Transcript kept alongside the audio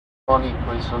Oni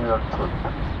koji su mi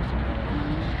odčutni.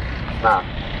 Znam.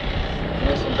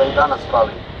 Mislim da i danas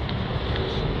fali.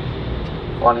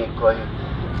 Oni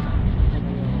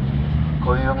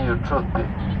koji umiju čuti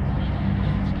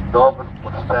dobru,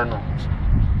 poštenu,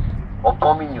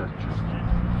 opominjuću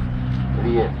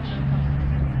riječ.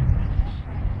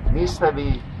 Niste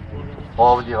vi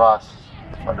ovdje vas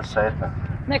pa 10-ak.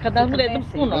 Nekada bude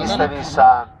puno. Niste vi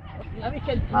sam.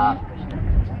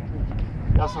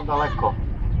 Ja sam daleko.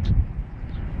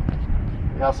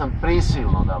 Ja sam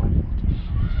prisilno daleko.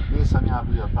 Nisam ja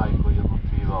bio taj koji je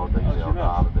odlučivao da ide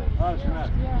odavde.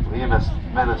 U ime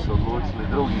mene su odlučili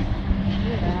drugi,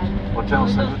 o čemu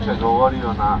sam jučer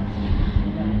govorio na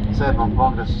 7.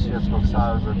 kongresu Svjetskog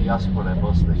saveza dijaspore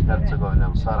Bosne i Hercegovine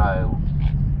u Sarajevu.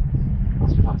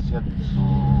 Imam sjednicu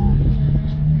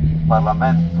u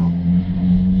parlamentu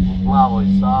u plavoj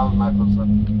sali, nakon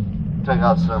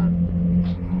čega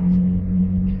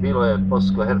bilo je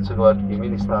bosansko-hercegovačkih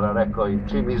ministara rekao im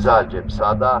čim izađem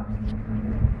sada,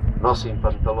 nosim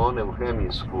pantalone u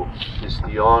hemijsku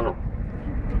čistijonu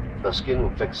da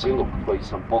skinu peksiluk koji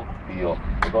sam pokupio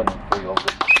od onih koji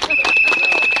ovdje.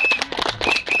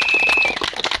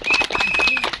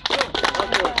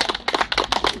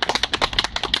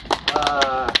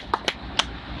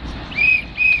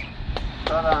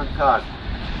 Šta da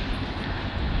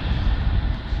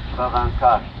vam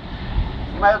kažem?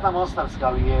 Ima jedna mostarska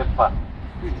lijepa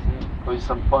koju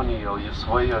sam ponio i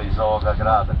usvojio iz ovoga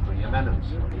grada koji je mene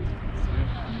usvojio.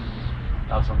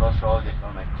 Ja sam došao ovdje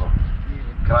kao neko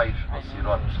krajiško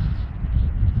siroče,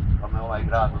 pa me ovaj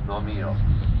grad udomio,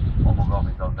 pomogao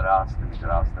mi da odrastem i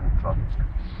zrastem u čovjeka.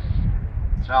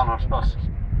 Sve ono što sam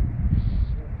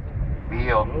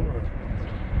bio,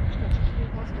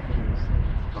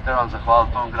 to trebam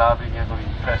zahvaliti tom gradu i njegovim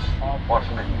čestim,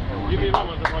 poštenim ljudima.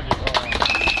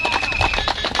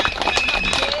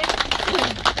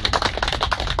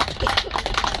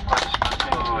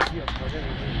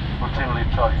 Počinili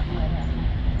čovjek.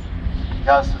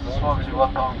 Ja se za svog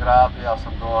života u ovom gradu, ja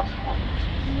sam došao.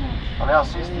 Ali ja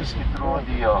sam istinski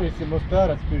trudio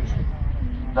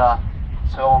da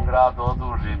se ovom gradu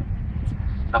odužim,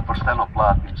 da pošteno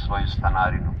platim svoju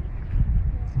stanarinu.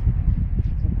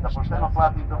 Da pošteno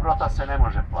platim, dobrota se ne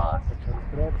može platiti.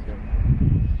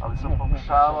 Ali sam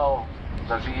pokušavao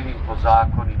da živim po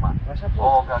zakonima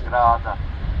ovoga grada,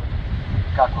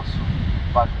 kako su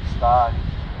bakri stari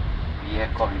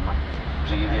vijekovima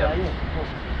živjeli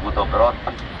u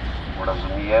dobroti, u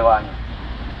razumijevanju,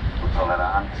 u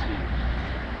toleranciji,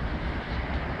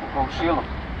 u komšiluku.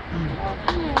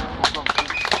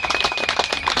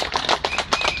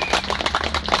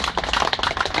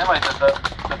 Nemojte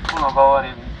da puno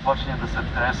govorim, počinjem da se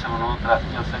tresem unutra,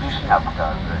 jer se višnjak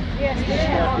kaže.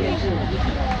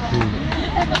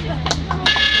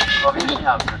 To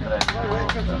višnjak se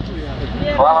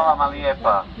trese. Hvala vama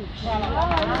lijepa.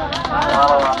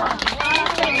 Hvala vama.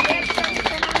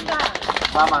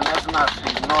 Vama ne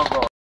znači mnogo.